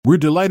We're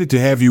delighted to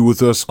have you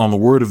with us on the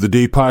Word of the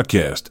Day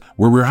podcast,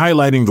 where we're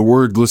highlighting the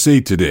word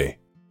glissade today.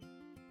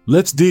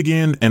 Let's dig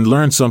in and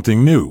learn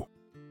something new.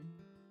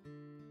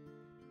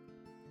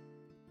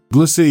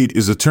 Glissade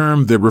is a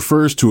term that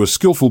refers to a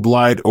skillful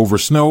glide over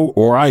snow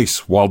or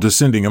ice while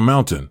descending a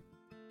mountain.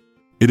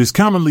 It is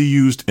commonly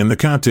used in the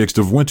context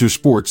of winter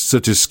sports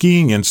such as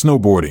skiing and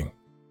snowboarding.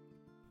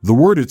 The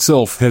word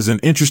itself has an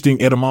interesting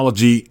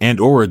etymology and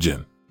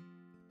origin.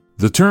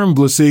 The term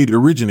glissade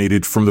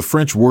originated from the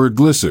French word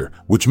glisser,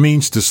 which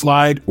means to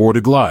slide or to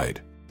glide.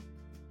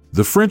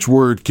 The French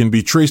word can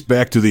be traced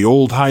back to the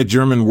Old High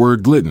German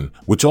word glitten,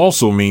 which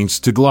also means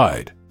to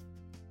glide.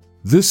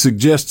 This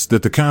suggests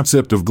that the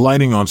concept of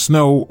gliding on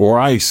snow or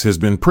ice has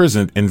been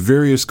present in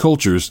various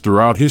cultures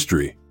throughout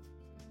history.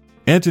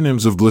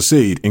 Antonyms of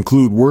glissade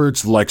include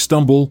words like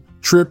stumble,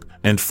 trip,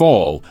 and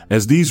fall,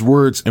 as these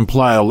words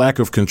imply a lack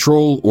of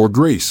control or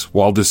grace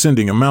while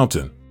descending a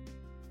mountain.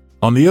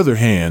 On the other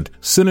hand,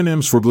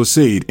 synonyms for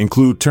glissade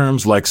include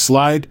terms like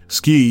slide,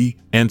 ski,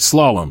 and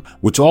slalom,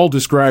 which all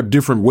describe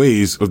different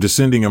ways of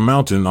descending a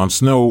mountain on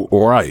snow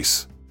or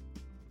ice.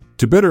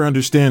 To better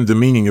understand the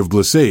meaning of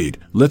glissade,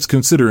 let's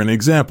consider an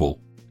example.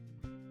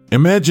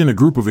 Imagine a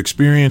group of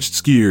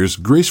experienced skiers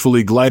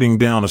gracefully gliding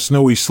down a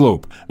snowy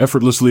slope,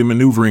 effortlessly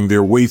maneuvering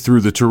their way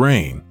through the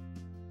terrain.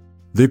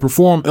 They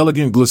perform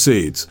elegant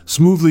glissades,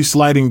 smoothly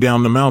sliding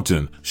down the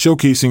mountain,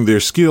 showcasing their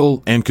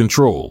skill and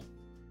control.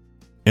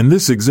 In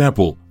this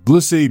example,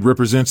 glissade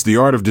represents the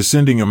art of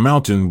descending a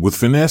mountain with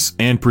finesse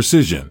and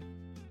precision.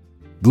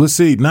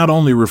 Glissade not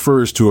only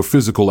refers to a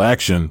physical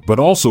action but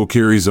also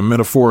carries a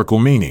metaphorical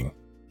meaning.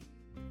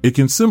 It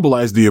can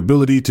symbolize the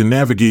ability to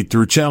navigate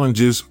through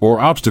challenges or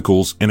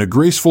obstacles in a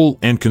graceful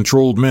and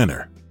controlled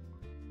manner.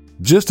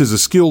 Just as a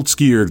skilled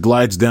skier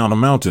glides down a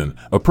mountain,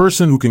 a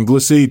person who can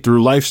glissade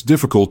through life's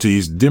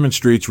difficulties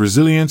demonstrates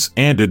resilience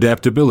and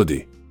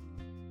adaptability.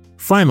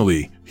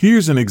 Finally,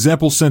 here's an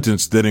example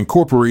sentence that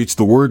incorporates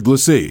the word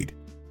glissade.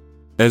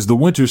 As the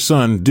winter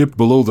sun dipped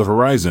below the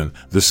horizon,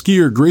 the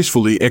skier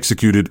gracefully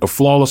executed a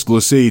flawless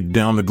glissade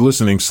down the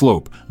glistening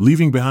slope,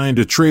 leaving behind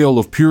a trail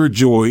of pure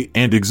joy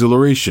and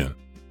exhilaration.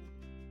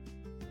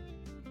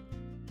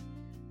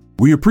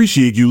 We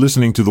appreciate you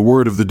listening to the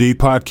Word of the Day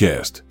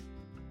podcast.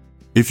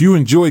 If you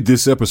enjoyed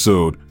this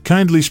episode,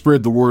 kindly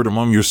spread the word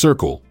among your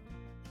circle.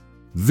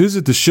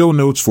 Visit the show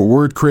notes for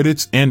word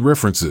credits and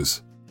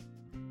references.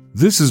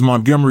 This is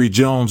Montgomery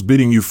Jones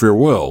bidding you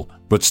farewell,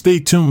 but stay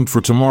tuned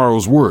for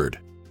tomorrow's word.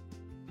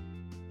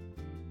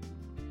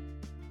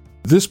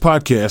 This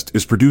podcast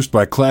is produced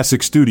by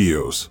Classic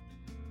Studios.